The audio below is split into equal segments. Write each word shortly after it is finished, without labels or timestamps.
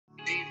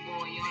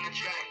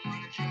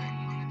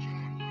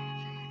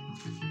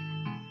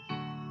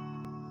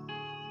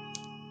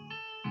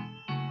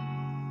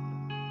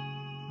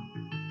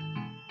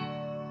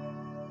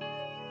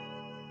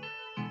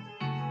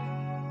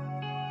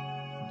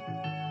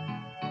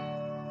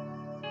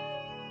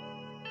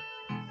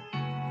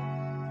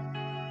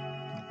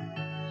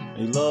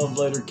A love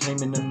letter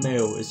came in the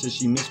mail. It said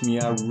she missed me.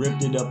 I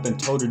ripped it up and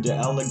told her the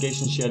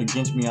allegations she had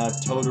against me. I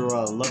told her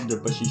I loved her,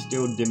 but she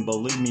still didn't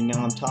believe me.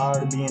 Now I'm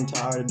tired of being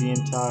tired.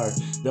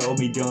 The old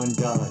me done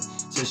died.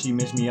 Said she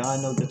missed me. I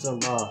know that's a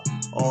lie.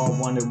 All I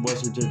wanted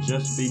was her to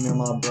just be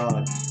my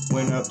bride.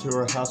 Went up to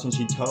her house and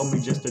she told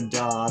me just to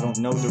die. I don't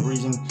know the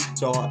reason,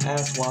 so I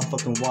asked why.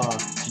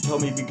 She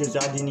told me because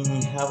I didn't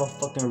even have a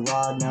fucking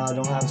ride. Now I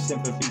don't have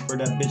sympathy for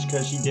that bitch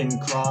cause she didn't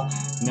cry.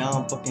 Now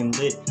I'm fucking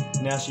lit.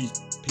 Now she's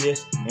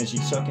pissed and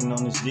she's sucking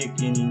on his dick,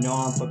 and you know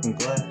I'm fucking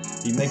glad.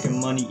 Be making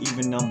money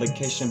even on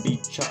vacation. Be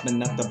trapping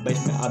at the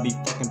basement. I be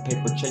fucking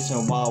paper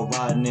chasing while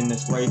riding in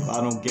this rave. I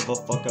don't give a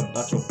fuck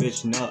about your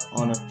bitch nut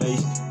on her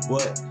face.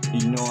 What?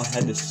 You know I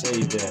had to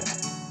say that.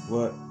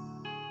 What?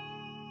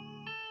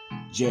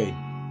 Jay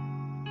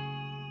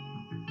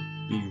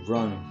be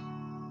running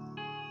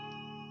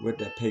with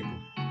that paper.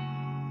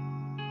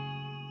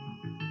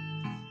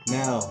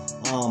 Now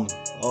I'm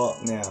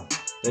up now.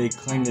 They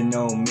claim to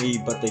know me,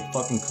 but they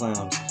fucking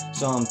clowns.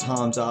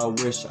 Sometimes I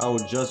wish I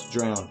would just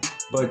drown,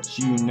 but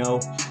you know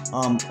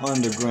I'm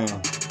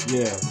underground.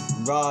 Yeah,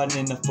 riding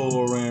in the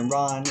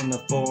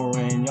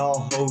foreign.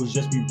 Y'all hoes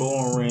just be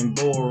boring,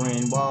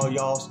 while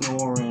y'all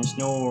snoring.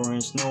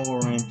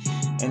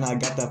 And I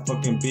got that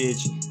fucking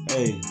bitch,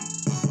 hey.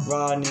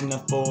 Riding in the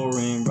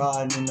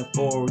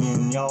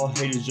foreign. Y'all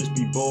haters just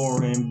be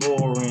boring.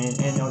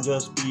 And y'all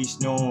just be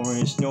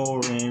snoring.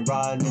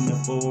 Riding in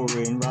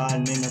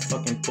the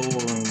fucking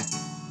foreign.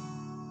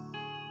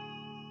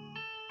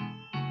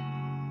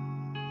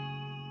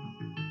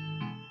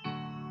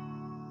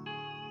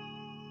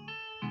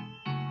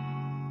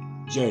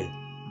 Jay.